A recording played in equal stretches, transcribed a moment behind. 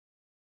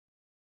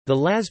The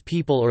Laz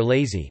people or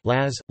Lazy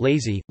Laz,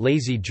 Lazy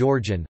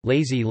Georgian,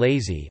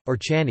 Lazy, or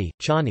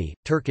Chani,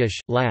 Turkish,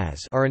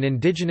 Laz are an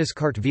indigenous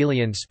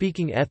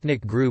Kartvelian-speaking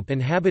ethnic group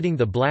inhabiting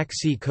the Black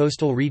Sea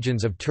coastal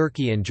regions of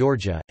Turkey and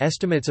Georgia.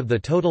 Estimates of the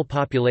total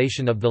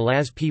population of the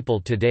Laz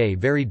people today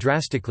vary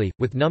drastically,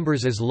 with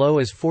numbers as low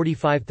as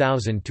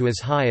 45,000 to as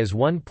high as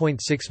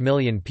 1.6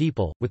 million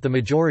people, with the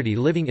majority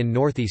living in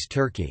northeast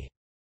Turkey.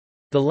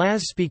 The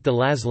Laz speak the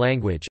Laz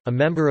language, a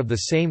member of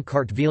the same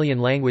Kartvelian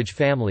language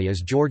family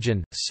as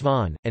Georgian,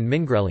 Svan, and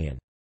Mingrelian.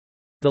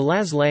 The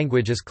Laz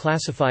language is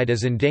classified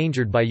as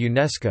endangered by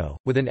UNESCO,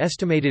 with an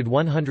estimated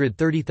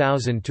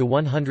 130,000 to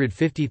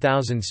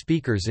 150,000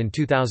 speakers in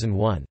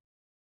 2001.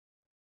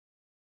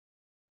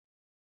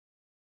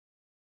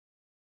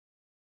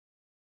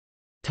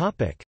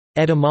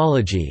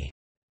 Etymology.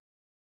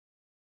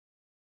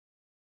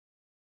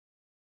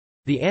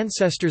 The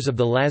ancestors of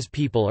the Laz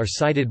people are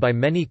cited by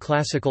many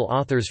classical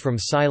authors from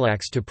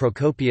Scylax to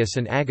Procopius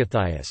and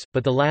Agathias,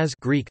 but the Laz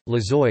Greek,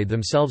 Lazoi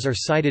themselves are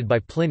cited by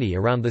Pliny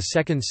around the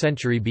 2nd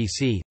century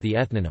BC. The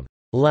ethnonym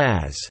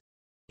Laz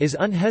is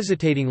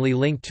unhesitatingly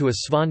linked to a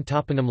Svan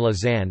toponym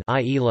Lazan,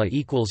 i.e. la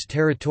equals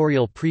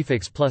territorial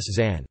prefix plus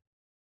zan.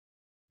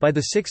 By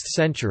the 6th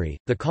century,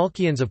 the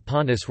Colchians of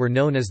Pontus were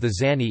known as the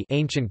Zani,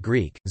 ancient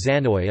Greek,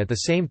 Zanoi, at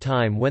the same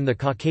time when the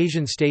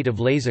Caucasian state of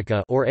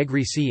Lazica or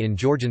Egrisi in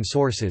Georgian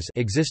sources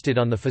existed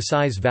on the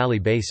Phasis Valley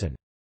basin.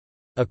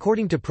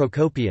 According to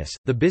Procopius,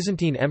 the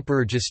Byzantine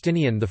Emperor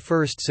Justinian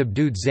I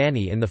subdued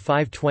Zani in the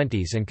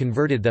 520s and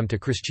converted them to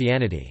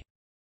Christianity.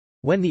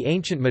 When the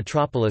ancient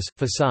metropolis,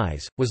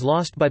 Phasis, was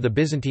lost by the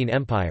Byzantine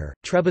Empire,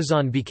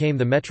 Trebizond became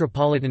the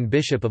metropolitan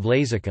bishop of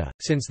Lazica.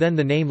 Since then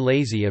the name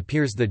Lazy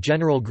appears the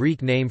general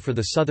Greek name for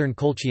the southern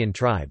Colchian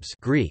tribes,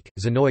 Greek,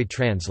 Zanoi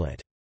translate.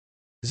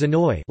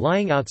 Zanoi,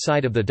 lying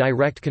outside of the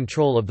direct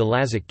control of the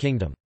Lazic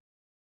kingdom.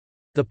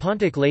 The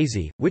Pontic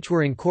Lazy, which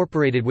were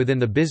incorporated within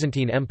the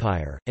Byzantine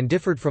Empire, and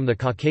differed from the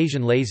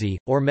Caucasian Lazy,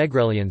 or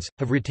Megrelians,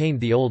 have retained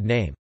the old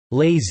name,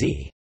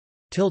 Lazy,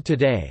 till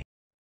today.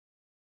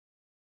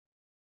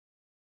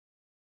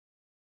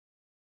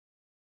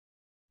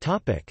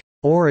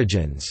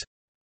 Origins.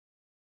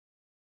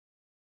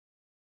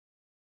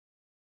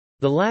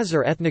 The Laz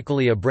are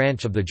ethnically a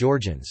branch of the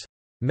Georgians.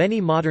 Many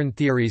modern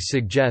theories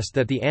suggest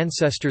that the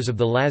ancestors of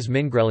the Laz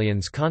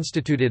Mingrelians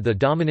constituted the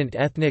dominant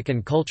ethnic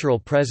and cultural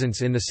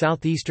presence in the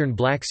southeastern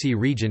Black Sea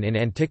region in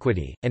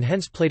antiquity, and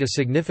hence played a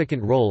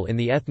significant role in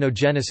the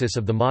ethnogenesis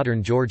of the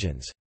modern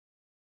Georgians.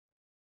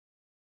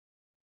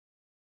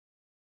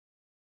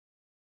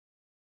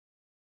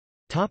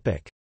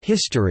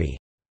 History.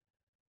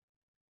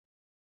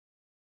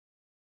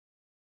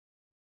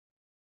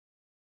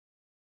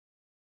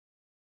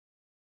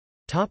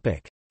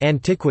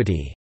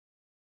 Antiquity.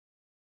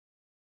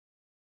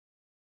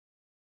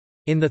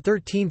 In the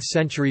 13th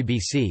century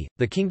BC,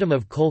 the Kingdom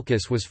of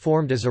Colchis was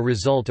formed as a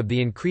result of the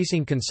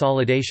increasing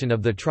consolidation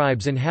of the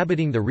tribes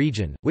inhabiting the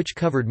region, which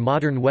covered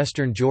modern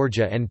western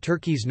Georgia and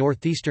Turkey's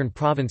northeastern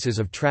provinces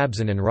of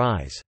Trabzon and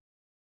Rize.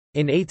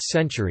 In 8th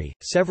century,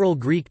 several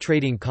Greek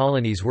trading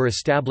colonies were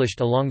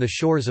established along the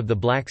shores of the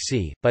Black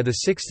Sea. By the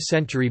 6th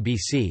century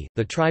BC,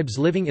 the tribes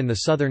living in the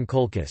southern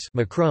Colchis,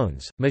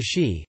 Macrones,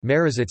 Mashi,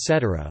 Meres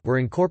etc. were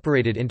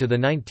incorporated into the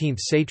 19th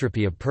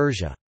satrapy of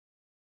Persia.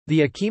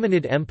 The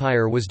Achaemenid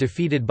Empire was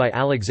defeated by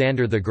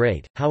Alexander the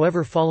Great,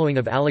 however following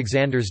of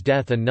Alexander's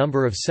death a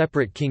number of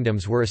separate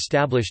kingdoms were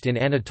established in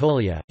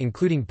Anatolia,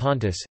 including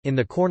Pontus, in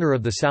the corner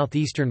of the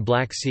southeastern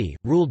Black Sea,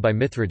 ruled by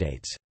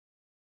Mithridates.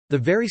 The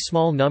very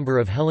small number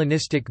of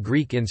Hellenistic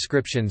Greek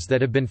inscriptions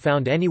that have been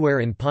found anywhere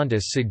in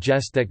Pontus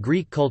suggest that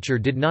Greek culture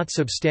did not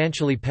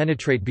substantially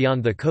penetrate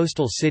beyond the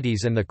coastal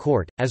cities and the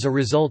court. As a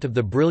result of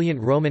the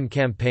brilliant Roman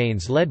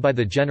campaigns led by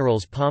the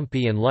generals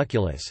Pompey and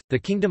Lucullus, the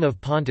kingdom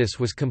of Pontus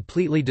was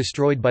completely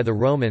destroyed by the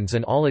Romans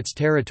and all its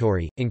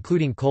territory,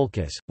 including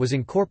Colchis, was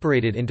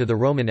incorporated into the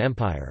Roman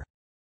Empire.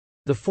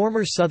 The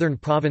former southern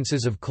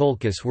provinces of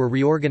Colchis were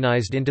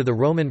reorganized into the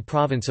Roman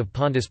province of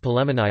Pontus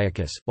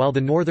Ptolemaiacus, while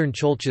the northern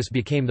Cholchis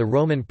became the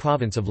Roman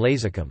province of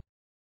Lazium.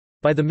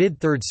 By the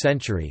mid-3rd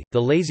century, the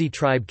Lazy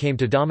tribe came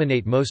to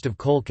dominate most of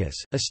Colchis,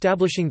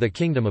 establishing the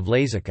kingdom of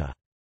Lazica.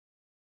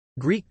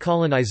 Greek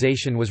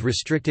colonization was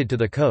restricted to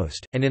the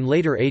coast, and in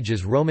later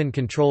ages Roman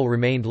control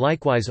remained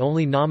likewise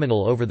only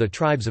nominal over the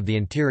tribes of the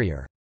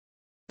interior.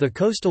 The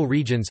coastal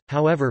regions,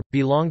 however,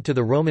 belonged to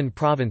the Roman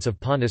province of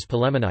Pontus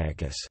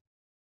Ptolemaiacus.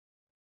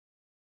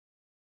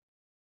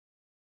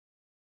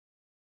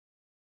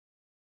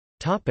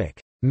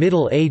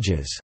 Middle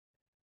Ages.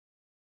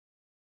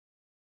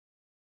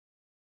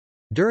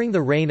 During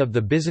the reign of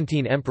the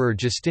Byzantine Emperor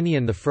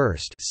Justinian I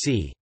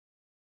c.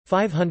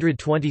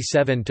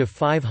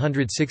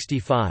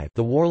 527–565,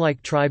 the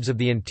warlike tribes of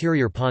the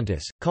interior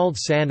Pontus, called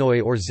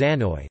Sanoi or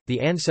Zanoi, the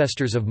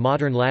ancestors of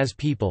modern Laz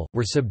people,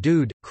 were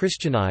subdued,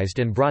 Christianized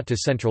and brought to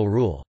central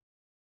rule.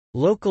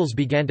 Locals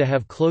began to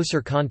have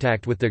closer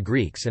contact with the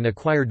Greeks and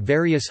acquired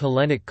various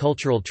Hellenic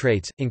cultural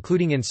traits,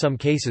 including in some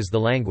cases the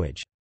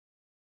language.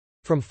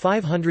 From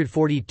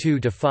 542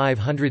 to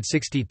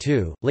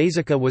 562,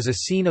 Lazica was a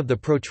scene of the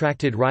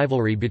protracted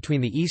rivalry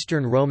between the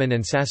Eastern Roman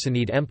and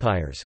Sassanid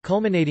empires,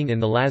 culminating in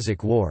the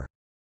Lazic War.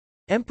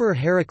 Emperor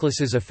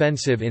Heraclius's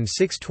offensive in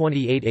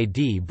 628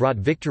 AD brought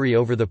victory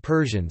over the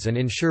Persians and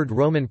ensured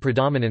Roman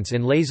predominance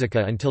in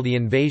Lazica until the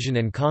invasion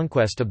and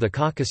conquest of the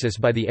Caucasus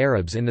by the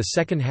Arabs in the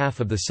second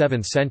half of the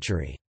 7th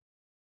century.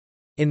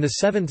 In the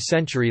 7th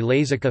century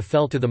Lazica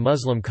fell to the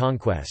Muslim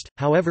conquest,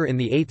 however in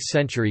the 8th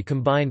century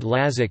combined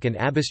Lazic and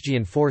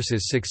Abasgian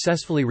forces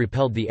successfully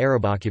repelled the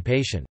Arab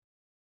occupation.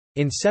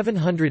 In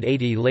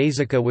 780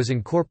 Lazica was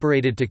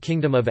incorporated to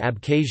Kingdom of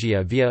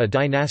Abkhazia via a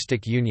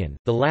dynastic union,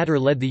 the latter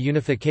led the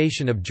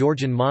unification of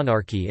Georgian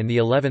monarchy in the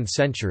 11th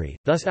century,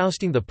 thus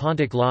ousting the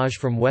Pontic Laj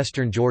from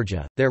western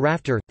Georgia.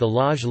 Thereafter, the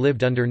Laj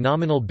lived under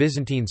nominal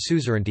Byzantine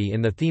suzerainty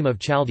in the theme of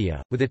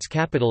Chaldea, with its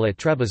capital at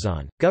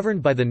Trebizond,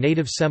 governed by the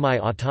native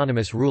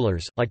semi-autonomous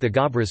rulers, like the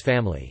Gabras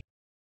family.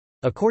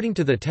 According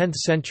to the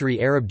 10th-century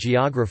Arab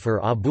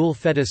geographer Abul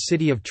Fetta's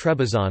city of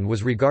Trebizond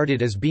was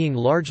regarded as being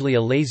largely a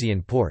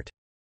Lazian port.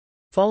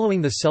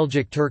 Following the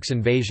Seljuk Turks'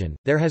 invasion,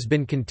 there has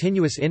been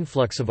continuous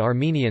influx of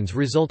Armenians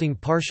resulting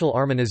partial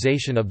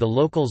Armenization of the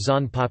local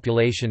Zon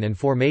population and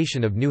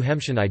formation of new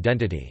Hemtian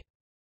identity.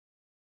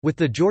 With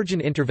the Georgian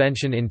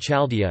intervention in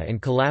Chaldea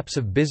and collapse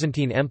of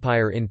Byzantine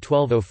Empire in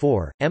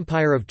 1204,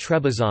 Empire of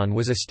Trebizond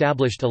was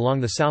established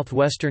along the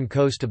southwestern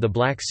coast of the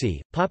Black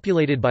Sea,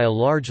 populated by a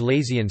large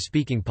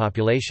Lazian-speaking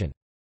population.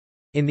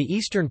 In the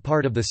eastern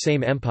part of the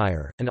same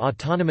empire, an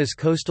autonomous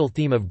coastal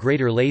theme of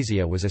Greater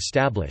Lazia was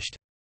established.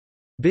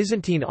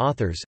 Byzantine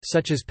authors,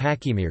 such as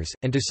Pachemirs,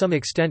 and to some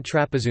extent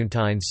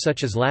Trapezuntines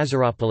such as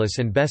Lazaropoulos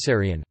and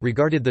Bessarion,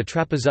 regarded the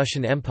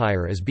Trapezusian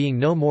Empire as being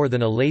no more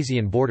than a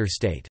Lazian border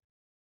state.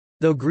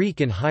 Though Greek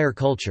in higher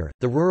culture,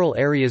 the rural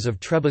areas of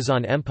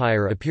Trebizond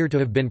Empire appear to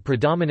have been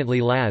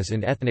predominantly Laz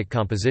in ethnic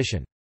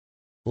composition.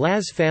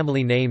 Laz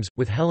family names,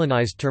 with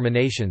Hellenized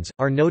terminations,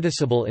 are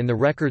noticeable in the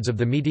records of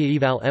the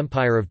mediaeval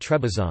Empire of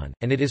Trebizond,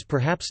 and it is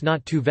perhaps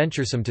not too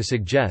venturesome to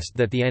suggest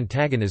that the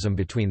antagonism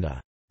between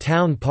the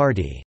 «town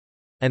party»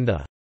 and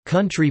the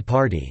 «country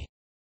party»,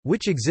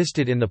 which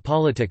existed in the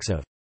politics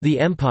of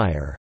 «the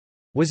empire»,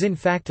 was in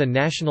fact a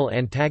national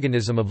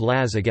antagonism of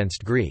Laz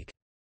against Greek.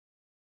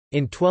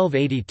 In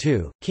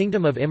 1282,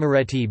 Kingdom of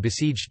Imereti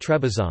besieged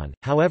Trebizond,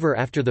 however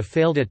after the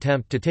failed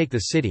attempt to take the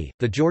city,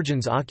 the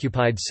Georgians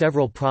occupied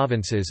several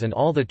provinces and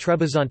all the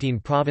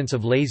Trebizontine province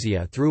of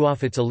Lazia threw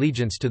off its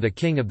allegiance to the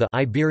king of the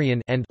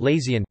Iberian and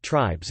Lazian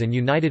tribes and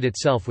united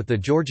itself with the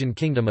Georgian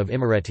Kingdom of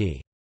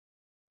Imereti.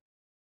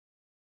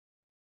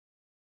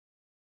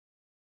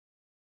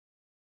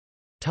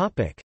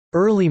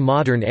 Early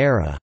modern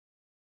era.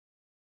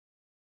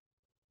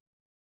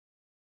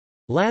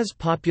 Laz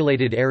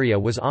populated area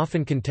was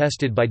often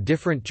contested by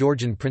different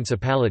Georgian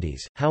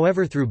principalities,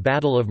 however through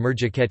Battle of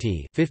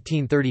Mirjaketi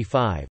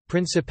 1535,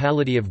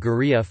 Principality of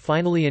Guria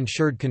finally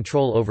ensured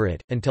control over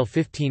it, until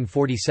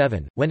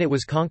 1547, when it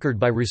was conquered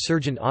by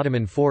resurgent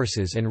Ottoman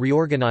forces and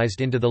reorganized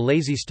into the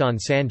Lazistan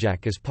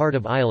Sanjak as part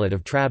of Eyalet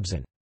of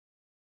Trabzon.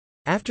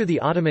 After the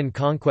Ottoman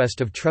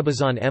conquest of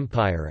Trebizond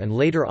Empire and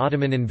later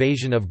Ottoman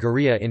invasion of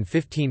Guria in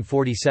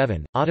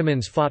 1547,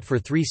 Ottomans fought for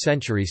 3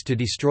 centuries to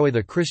destroy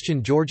the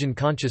Christian Georgian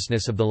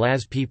consciousness of the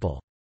Laz people.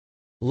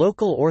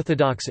 Local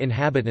Orthodox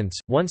inhabitants,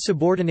 once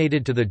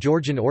subordinated to the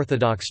Georgian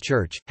Orthodox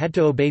Church, had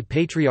to obey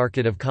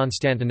Patriarchate of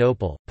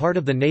Constantinople. Part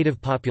of the native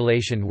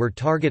population were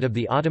target of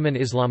the Ottoman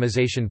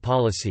Islamization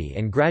policy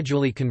and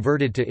gradually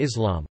converted to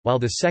Islam, while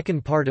the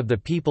second part of the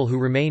people who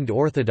remained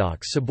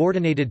Orthodox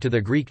subordinated to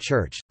the Greek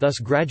Church, thus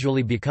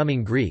gradually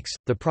becoming Greeks,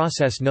 the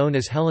process known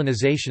as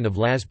Hellenization of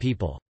Laz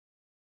people.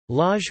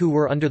 Laj who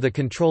were under the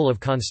control of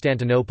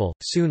Constantinople,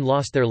 soon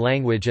lost their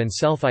language and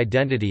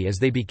self-identity as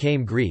they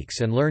became Greeks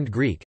and learned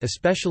Greek,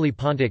 especially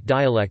Pontic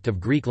dialect of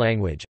Greek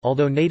language,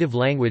 although native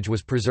language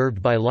was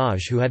preserved by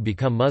Laj who had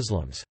become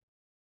Muslims.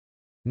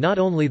 Not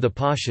only the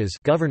pashas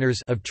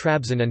governors of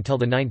Trabzon until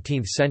the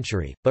 19th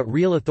century, but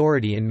real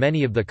authority in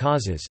many of the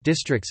kazas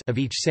districts of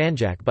each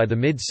sanjak by the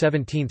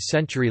mid-17th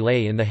century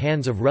lay in the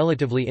hands of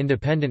relatively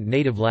independent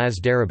native Laz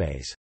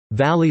darabes,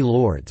 valley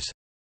lords,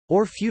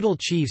 or feudal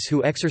chiefs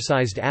who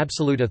exercised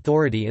absolute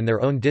authority in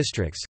their own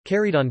districts,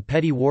 carried on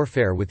petty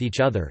warfare with each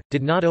other,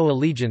 did not owe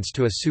allegiance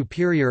to a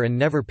superior and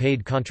never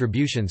paid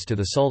contributions to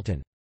the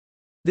sultan.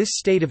 This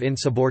state of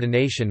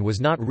insubordination was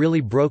not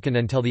really broken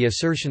until the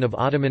assertion of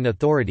Ottoman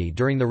authority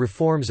during the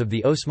reforms of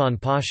the Osman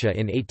Pasha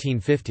in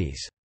 1850s.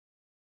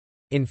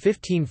 In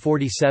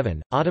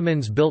 1547,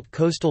 Ottomans built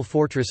coastal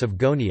fortress of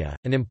Gonia,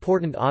 an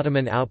important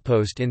Ottoman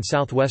outpost in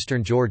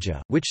southwestern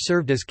Georgia, which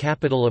served as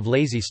capital of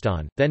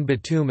Lazistan, then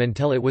Batum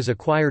until it was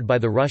acquired by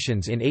the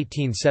Russians in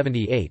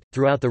 1878.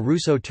 Throughout the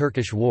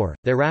Russo-Turkish War,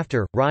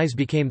 thereafter, Rize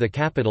became the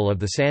capital of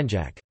the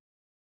Sanjak.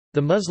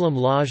 The Muslim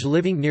Laj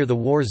living near the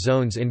war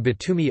zones in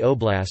Batumi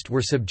Oblast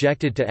were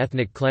subjected to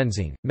ethnic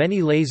cleansing.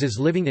 Many Lazes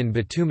living in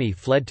Batumi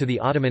fled to the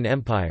Ottoman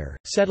Empire,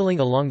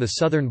 settling along the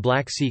southern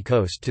Black Sea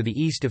coast to the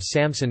east of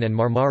Samsun and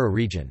Marmara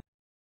region.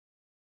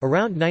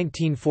 Around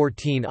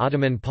 1914,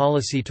 Ottoman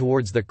policy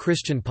towards the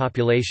Christian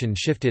population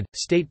shifted.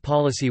 State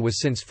policy was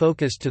since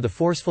focused to the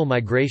forceful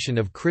migration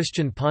of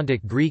Christian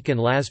Pontic Greek and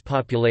Laz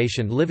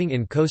population living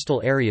in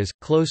coastal areas,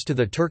 close to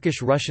the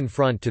Turkish-Russian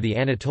front to the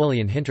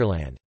Anatolian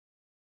hinterland.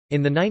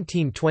 In the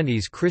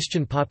 1920s,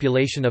 Christian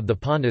population of the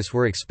Pontus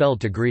were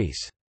expelled to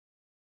Greece.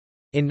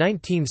 In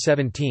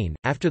 1917,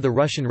 after the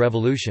Russian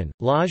Revolution,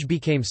 Laz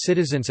became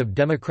citizens of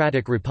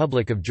Democratic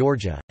Republic of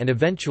Georgia, and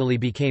eventually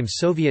became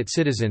Soviet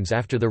citizens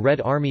after the Red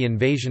Army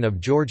invasion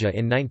of Georgia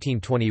in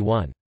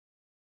 1921.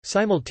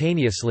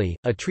 Simultaneously,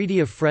 a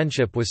treaty of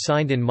friendship was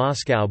signed in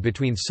Moscow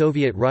between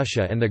Soviet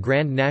Russia and the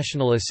Grand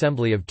National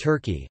Assembly of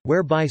Turkey,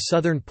 whereby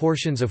southern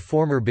portions of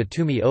former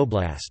Batumi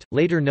Oblast,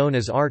 later known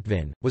as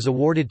Artvin, was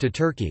awarded to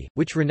Turkey,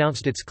 which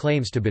renounced its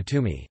claims to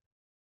Batumi.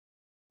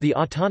 The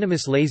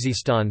autonomous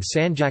Lazistan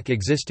Sanjak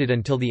existed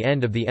until the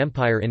end of the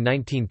empire in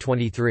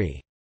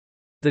 1923.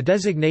 The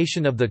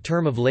designation of the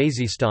term of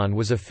Lazistan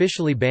was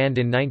officially banned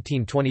in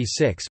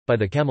 1926, by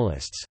the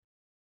Kemalists.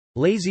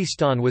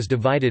 Lazistan was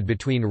divided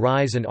between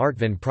Rize and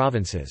Artvin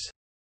provinces.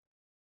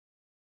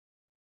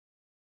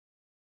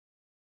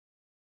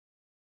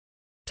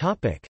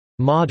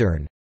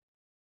 Modern.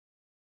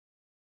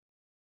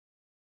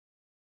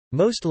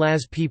 Most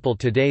Laz people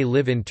today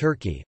live in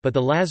Turkey, but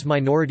the Laz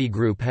minority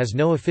group has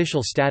no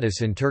official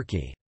status in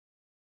Turkey.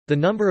 The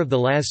number of the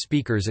Laz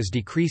speakers is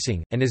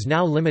decreasing, and is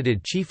now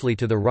limited chiefly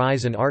to the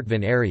Rize and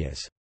Artvin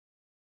areas.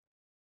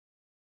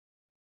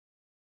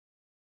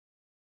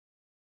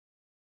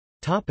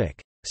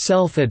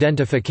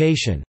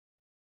 Self-identification.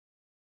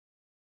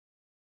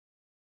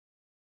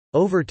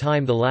 Over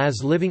time, the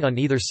Laz living on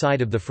either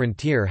side of the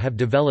frontier have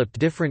developed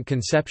different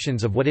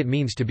conceptions of what it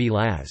means to be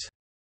Laz.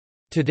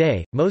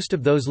 Today, most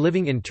of those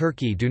living in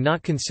Turkey do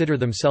not consider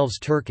themselves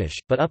Turkish,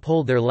 but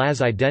uphold their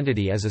Laz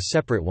identity as a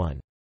separate one.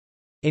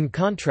 In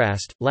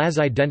contrast, Laz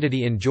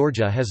identity in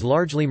Georgia has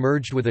largely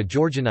merged with a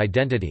Georgian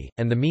identity,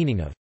 and the meaning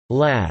of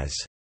Laz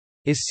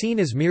is seen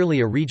as merely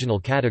a regional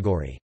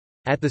category.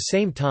 At the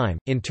same time,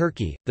 in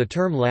Turkey, the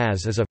term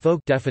Laz is a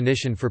folk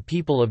definition for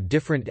people of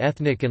different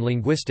ethnic and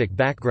linguistic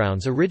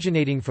backgrounds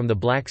originating from the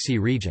Black Sea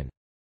region.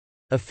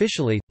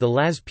 Officially, the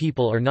Laz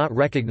people are not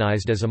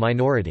recognized as a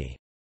minority.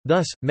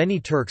 Thus, many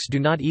Turks do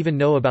not even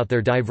know about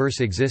their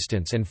diverse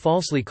existence and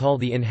falsely call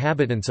the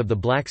inhabitants of the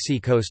Black Sea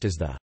coast as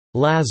the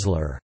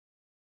Lazlar.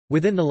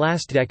 Within the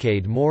last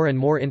decade, more and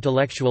more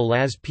intellectual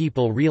Laz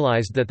people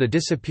realized that the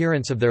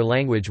disappearance of their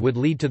language would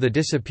lead to the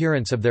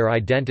disappearance of their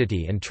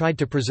identity and tried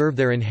to preserve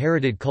their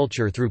inherited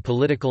culture through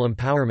political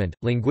empowerment,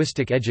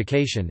 linguistic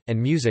education, and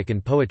music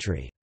and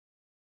poetry.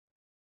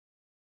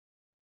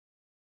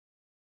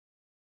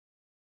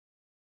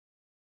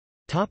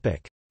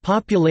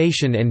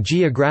 Population and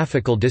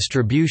geographical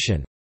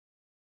distribution.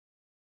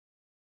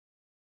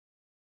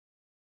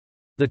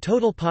 The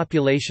total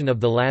population of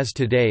the Laz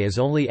today is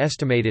only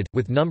estimated,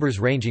 with numbers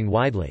ranging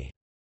widely.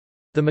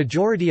 The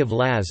majority of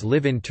Laz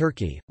live in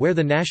Turkey, where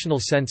the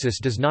national census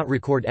does not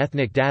record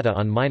ethnic data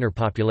on minor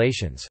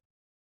populations.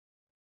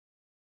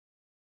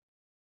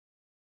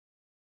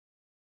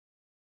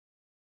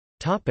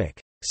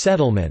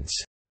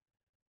 Settlements.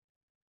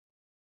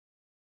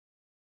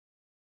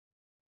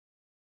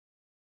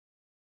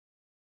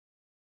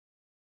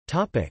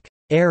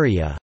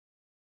 Area.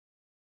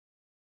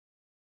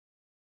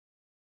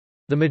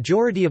 The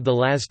majority of the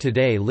Laz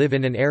today live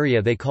in an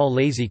area they call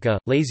Lazika,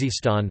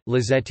 Lazistan,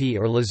 Lazeti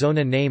or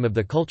Lazona, name of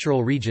the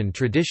cultural region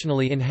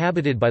traditionally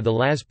inhabited by the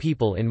Laz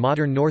people in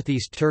modern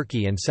northeast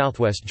Turkey and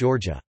southwest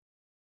Georgia.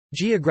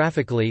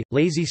 Geographically,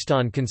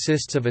 Lazistan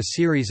consists of a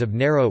series of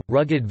narrow,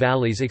 rugged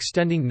valleys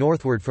extending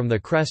northward from the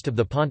crest of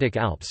the Pontic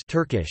Alps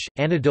Turkish,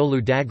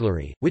 Anadolu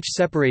Dağları, which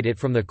separate it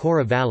from the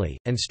Kora Valley,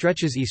 and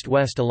stretches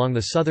east-west along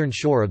the southern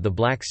shore of the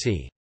Black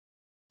Sea.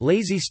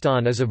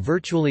 Lazistan is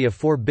virtually a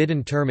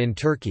forbidden term in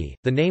Turkey.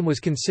 The name was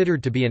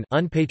considered to be an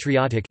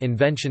unpatriotic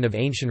invention of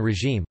ancient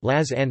regime.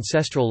 Laz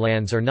ancestral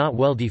lands are not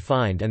well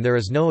defined and there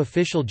is no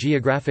official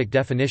geographic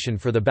definition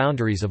for the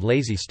boundaries of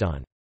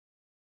Lazistan.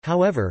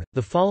 However,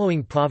 the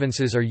following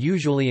provinces are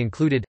usually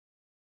included: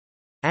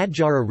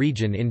 Adjara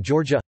region in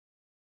Georgia,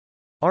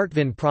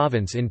 Artvin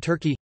province in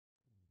Turkey,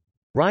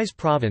 Rize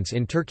province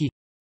in Turkey,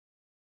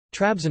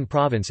 Trabzon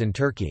province in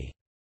Turkey.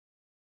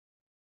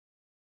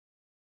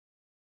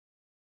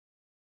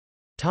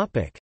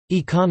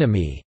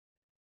 Economy.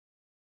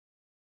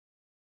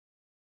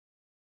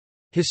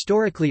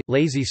 Historically,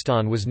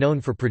 Lazistan was known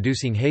for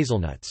producing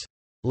hazelnuts.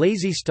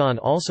 Lazistan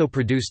also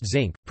produced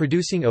zinc,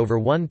 producing over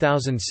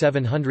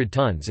 1,700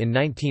 tons in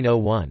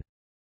 1901.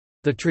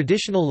 The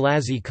traditional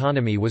Laz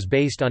economy was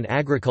based on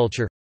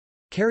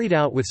agriculture—carried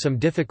out with some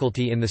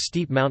difficulty in the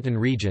steep mountain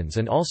regions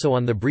and also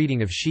on the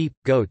breeding of sheep,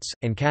 goats,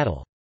 and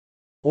cattle.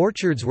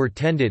 Orchards were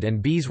tended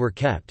and bees were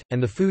kept,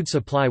 and the food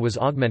supply was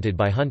augmented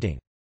by hunting.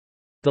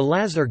 The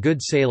Laz are good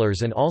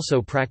sailors and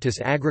also practice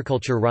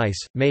agriculture: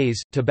 rice,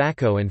 maize,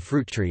 tobacco and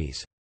fruit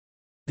trees.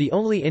 The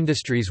only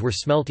industries were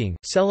smelting,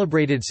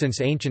 celebrated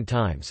since ancient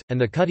times, and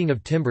the cutting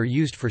of timber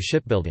used for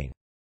shipbuilding.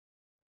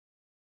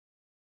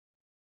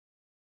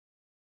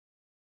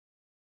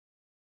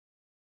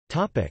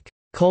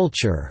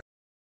 Culture.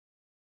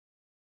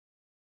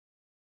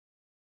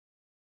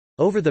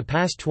 Over the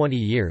past 20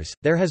 years,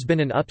 there has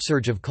been an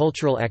upsurge of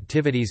cultural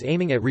activities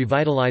aiming at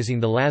revitalizing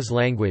the Laz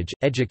language,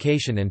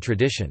 education and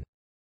tradition.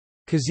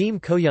 Kazim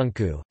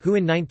Koyuncu, who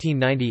in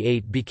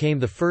 1998 became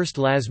the first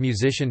Laz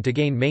musician to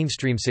gain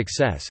mainstream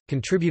success,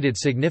 contributed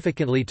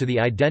significantly to the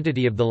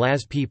identity of the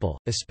Laz people,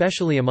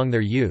 especially among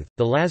their youth.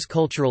 The Laz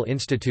Cultural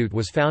Institute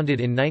was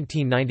founded in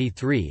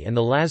 1993 and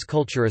the Laz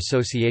Culture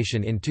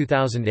Association in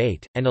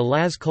 2008, and a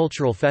Laz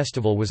Cultural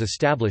Festival was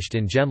established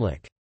in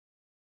Gemlik.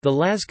 The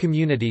Laz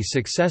community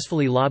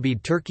successfully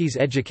lobbied Turkey's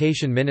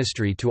education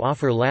ministry to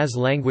offer Laz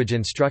language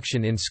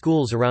instruction in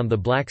schools around the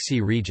Black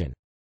Sea region.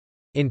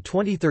 In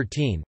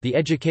 2013, the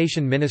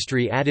Education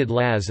Ministry added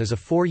Laz as a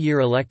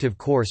 4-year elective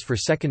course for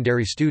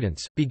secondary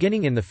students,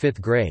 beginning in the 5th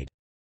grade.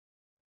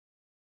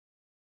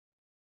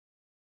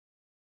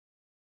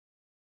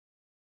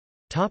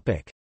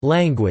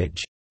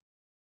 Language.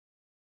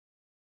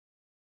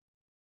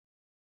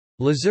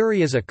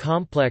 Lazuri is a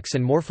complex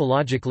and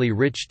morphologically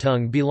rich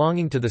tongue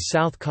belonging to the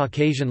South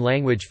Caucasian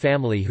language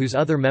family whose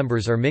other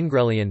members are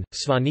Mingrelian,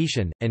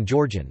 Svanetian, and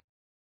Georgian.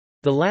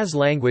 The Laz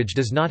language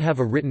does not have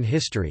a written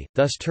history,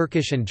 thus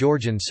Turkish and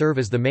Georgian serve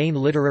as the main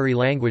literary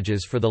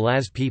languages for the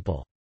Laz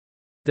people.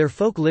 Their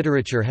folk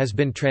literature has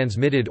been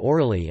transmitted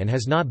orally and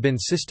has not been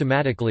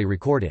systematically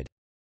recorded.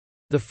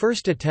 The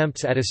first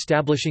attempts at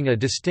establishing a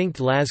distinct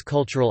Laz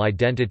cultural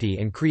identity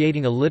and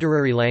creating a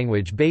literary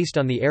language based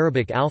on the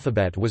Arabic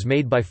alphabet was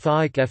made by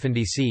Faik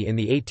Efendisi in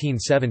the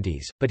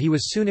 1870s, but he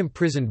was soon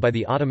imprisoned by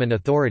the Ottoman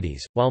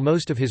authorities, while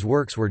most of his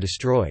works were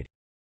destroyed.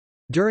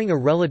 During a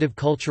relative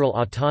cultural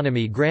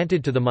autonomy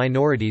granted to the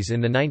minorities in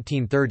the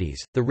 1930s,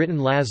 the written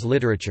Laz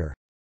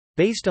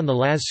literature—based on the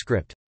Laz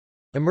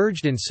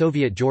script—emerged in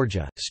Soviet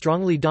Georgia,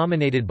 strongly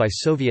dominated by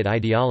Soviet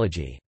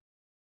ideology.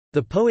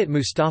 The poet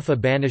Mustafa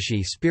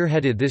Banashi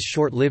spearheaded this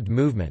short-lived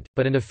movement,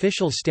 but an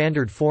official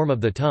standard form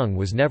of the tongue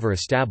was never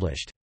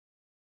established.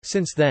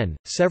 Since then,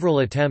 several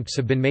attempts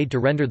have been made to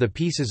render the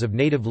pieces of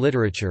native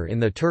literature in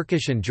the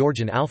Turkish and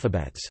Georgian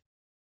alphabets.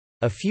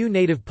 A few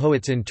native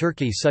poets in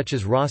Turkey such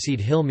as Rasid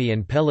Hilmi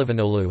and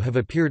Pelivanolu have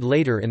appeared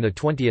later in the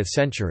 20th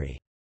century.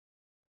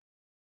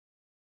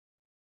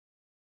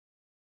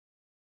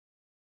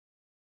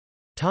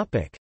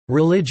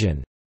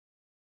 Religion.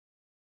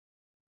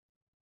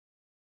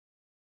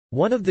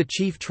 One of the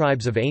chief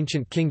tribes of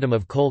ancient kingdom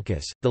of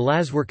Colchis, the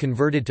Laz were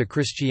converted to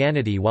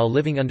Christianity while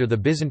living under the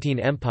Byzantine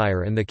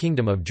Empire and the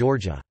Kingdom of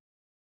Georgia.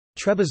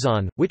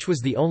 Trebizond, which was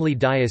the only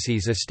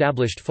diocese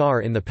established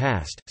far in the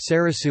past,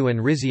 Sarasu and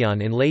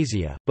Rizian in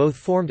Lazia, both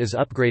formed as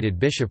upgraded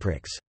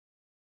bishoprics.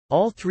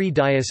 All three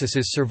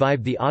dioceses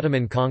survived the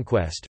Ottoman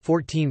conquest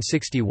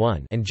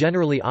 1461 and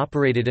generally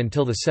operated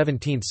until the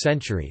 17th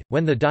century,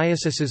 when the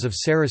dioceses of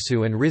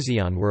Sarasu and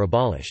Rizian were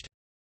abolished.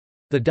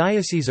 The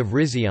diocese of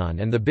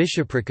Rizian and the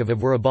bishopric of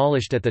Av were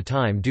abolished at the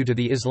time due to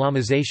the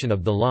Islamization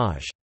of the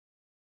Laj.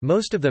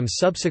 Most of them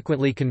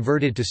subsequently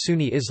converted to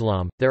Sunni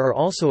Islam. There are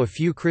also a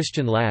few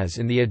Christian Laz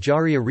in the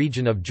Ajaria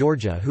region of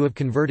Georgia who have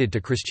converted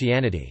to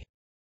Christianity.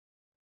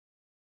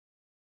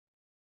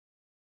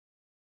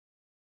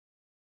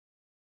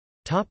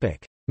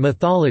 Topic: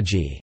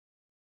 Mythology.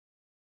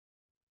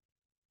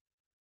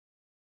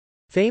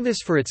 Famous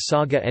for its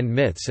saga and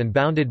myths and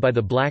bounded by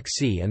the Black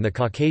Sea and the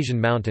Caucasian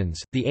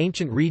Mountains, the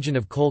ancient region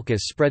of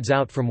Colchis spreads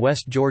out from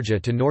West Georgia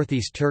to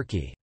northeast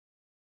Turkey.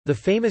 The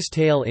famous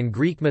tale in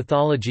Greek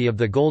mythology of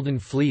the Golden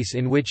Fleece,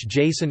 in which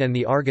Jason and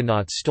the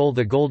Argonauts stole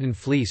the Golden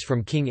Fleece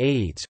from King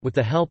Aeetes, with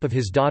the help of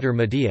his daughter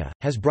Medea,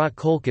 has brought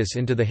Colchis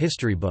into the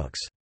history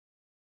books.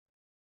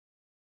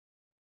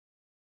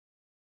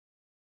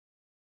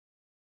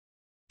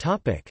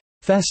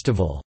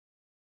 Festival.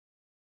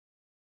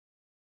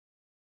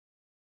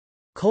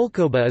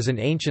 Kolkoba is an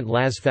ancient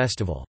Laz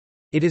festival.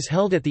 It is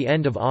held at the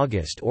end of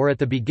August or at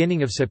the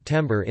beginning of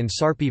September in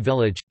Sarpi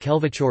village,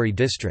 Kelvachori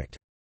district.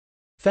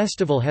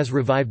 Festival has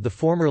revived the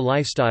former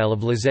lifestyle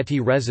of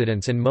Lazeti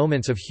residents and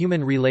moments of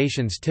human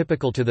relations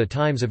typical to the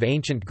times of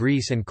ancient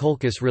Greece and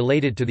Colchis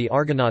related to the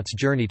Argonauts'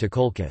 journey to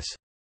Colchis.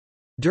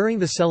 During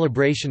the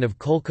celebration of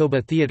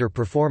Kolkoba, theatre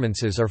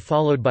performances are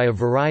followed by a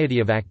variety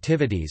of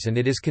activities and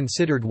it is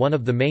considered one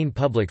of the main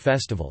public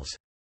festivals.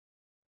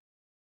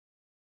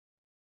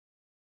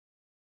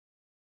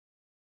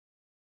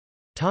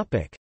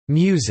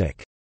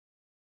 Music.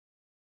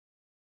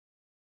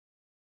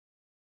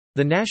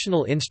 The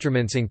national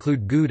instruments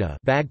include guda,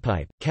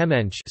 bagpipe,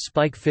 kemenç,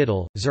 spike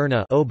fiddle,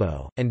 zurna,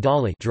 oboe, and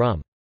dali,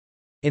 drum.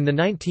 In the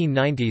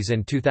 1990s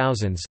and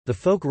 2000s, the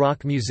folk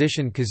rock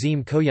musician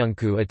Kazim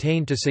Koyuncu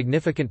attained to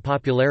significant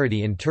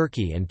popularity in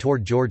Turkey and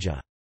toured Georgia.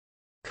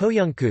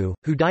 Koyuncu,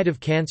 who died of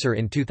cancer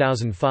in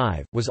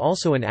 2005, was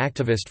also an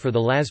activist for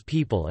the Laz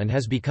people and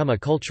has become a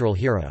cultural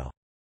hero.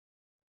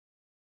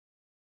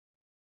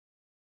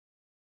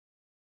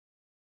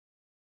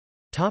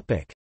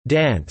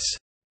 Dance.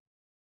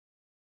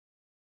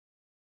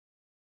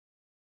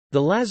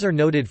 The Laz are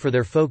noted for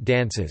their folk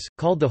dances,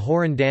 called the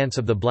Horan dance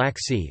of the Black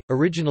Sea,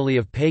 originally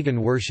of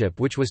pagan worship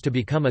which was to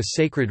become a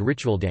sacred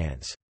ritual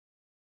dance.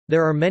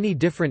 There are many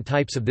different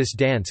types of this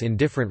dance in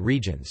different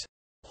regions.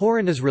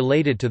 Horan is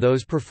related to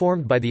those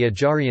performed by the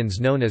Ajarians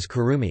known as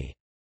kurumi.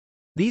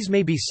 These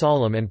may be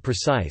solemn and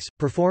precise,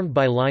 performed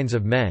by lines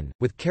of men,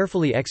 with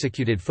carefully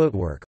executed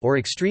footwork, or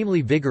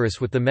extremely vigorous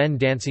with the men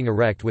dancing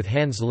erect with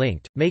hands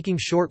linked, making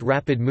short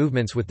rapid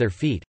movements with their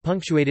feet,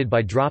 punctuated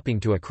by dropping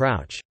to a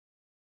crouch.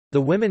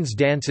 The women's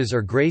dances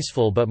are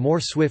graceful but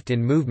more swift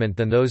in movement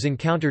than those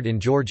encountered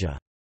in Georgia.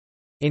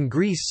 In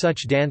Greece,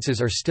 such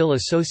dances are still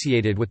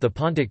associated with the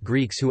Pontic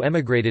Greeks who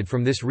emigrated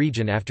from this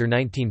region after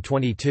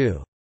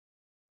 1922.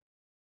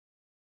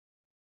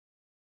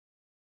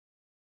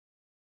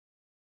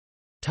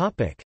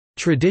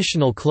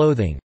 Traditional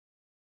clothing.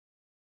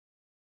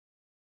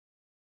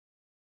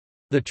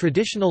 The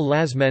traditional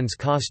Lazs men's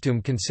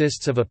costume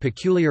consists of a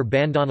peculiar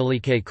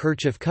bandonalique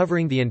kerchief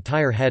covering the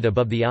entire head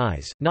above the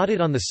eyes, knotted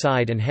on the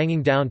side and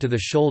hanging down to the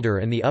shoulder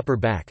and the upper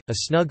back, a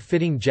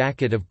snug-fitting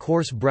jacket of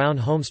coarse brown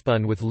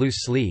homespun with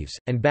loose sleeves,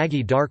 and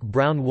baggy dark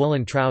brown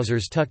woolen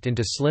trousers tucked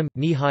into slim,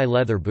 knee-high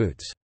leather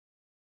boots.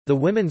 The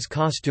women's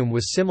costume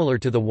was similar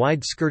to the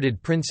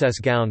wide-skirted princess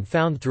gown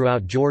found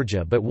throughout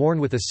Georgia but worn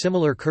with a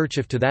similar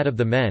kerchief to that of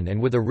the men and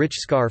with a rich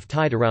scarf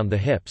tied around the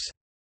hips.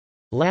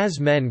 Lazs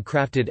men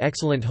crafted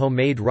excellent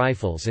homemade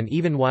rifles and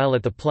even while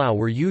at the plow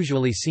were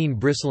usually seen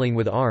bristling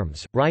with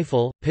arms,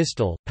 rifle,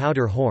 pistol,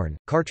 powder horn,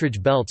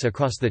 cartridge belts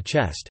across the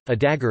chest, a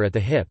dagger at the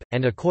hip,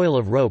 and a coil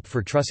of rope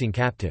for trussing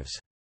captives.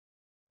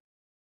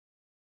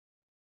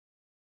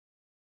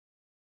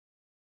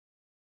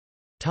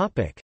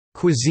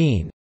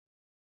 Cuisine.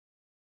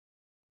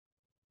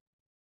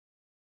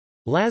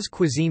 Lazs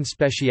cuisine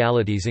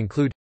specialities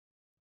include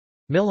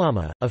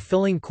milama, a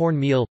filling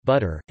cornmeal,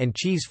 butter, and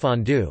cheese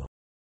fondue;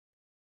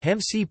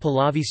 hamsi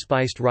pahlavi,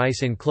 spiced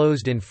rice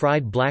enclosed in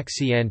fried Black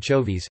Sea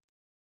anchovies;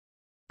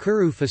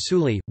 kuru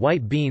fasuli,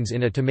 white beans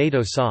in a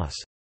tomato sauce;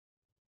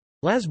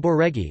 Lazs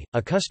boregi,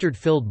 a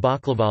custard-filled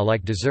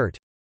baklava-like dessert;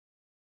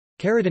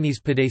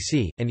 karadeniz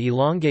padesi, an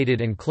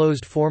elongated and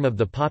closed form of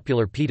the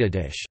popular pita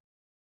dish.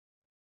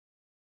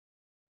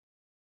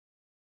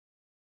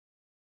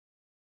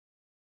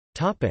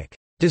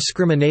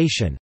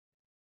 Discrimination.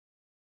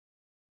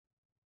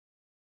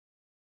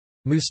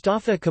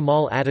 Mustafa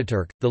Kemal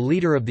Ataturk, the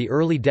leader of the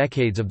early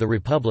decades of the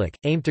Republic,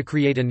 aimed to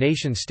create a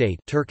nation-state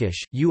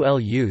Turkish,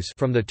 ulus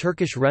from the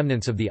Turkish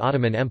remnants of the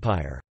Ottoman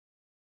Empire.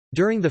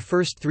 During the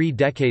first 3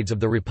 decades of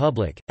the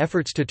Republic,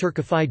 efforts to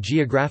Turkify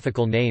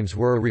geographical names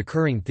were a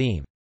recurring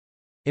theme.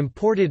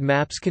 Imported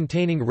maps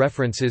containing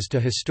references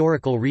to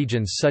historical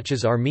regions such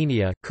as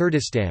Armenia,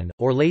 Kurdistan,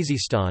 or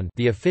Lazistan,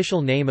 the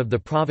official name of the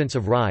province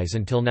of Rize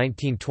until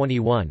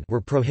 1921, were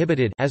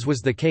prohibited, as was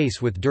the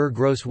case with Der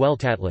Grosse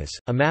Weltatlas,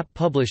 a map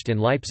published in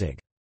Leipzig.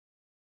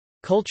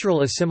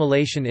 Cultural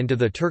assimilation into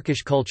the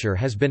Turkish culture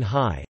has been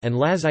high, and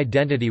Lazs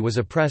identity was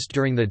oppressed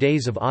during the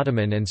days of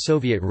Ottoman and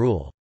Soviet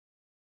rule.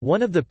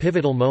 One of the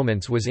pivotal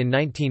moments was in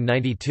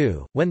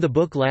 1992, when the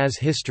book Lazs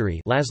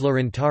History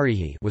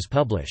was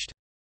published.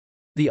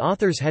 The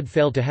authors had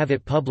failed to have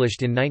it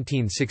published in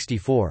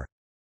 1964.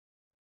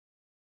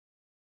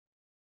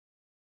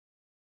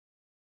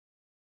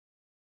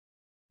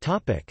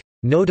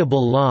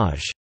 Notable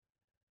Lazs.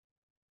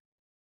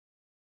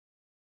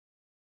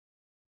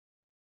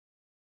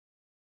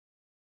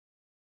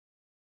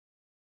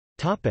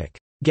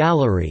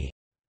 Gallery.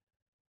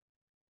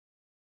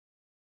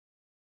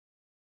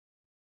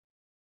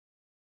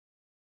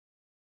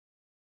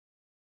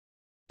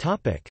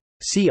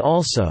 See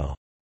also: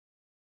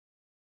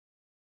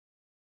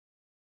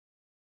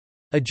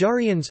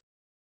 Ajarians,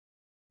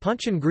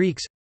 Pontian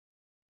Greeks,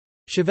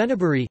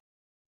 Shveneburi,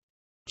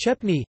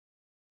 Chepni,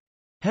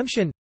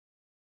 Hemshin.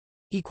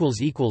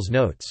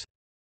 Notes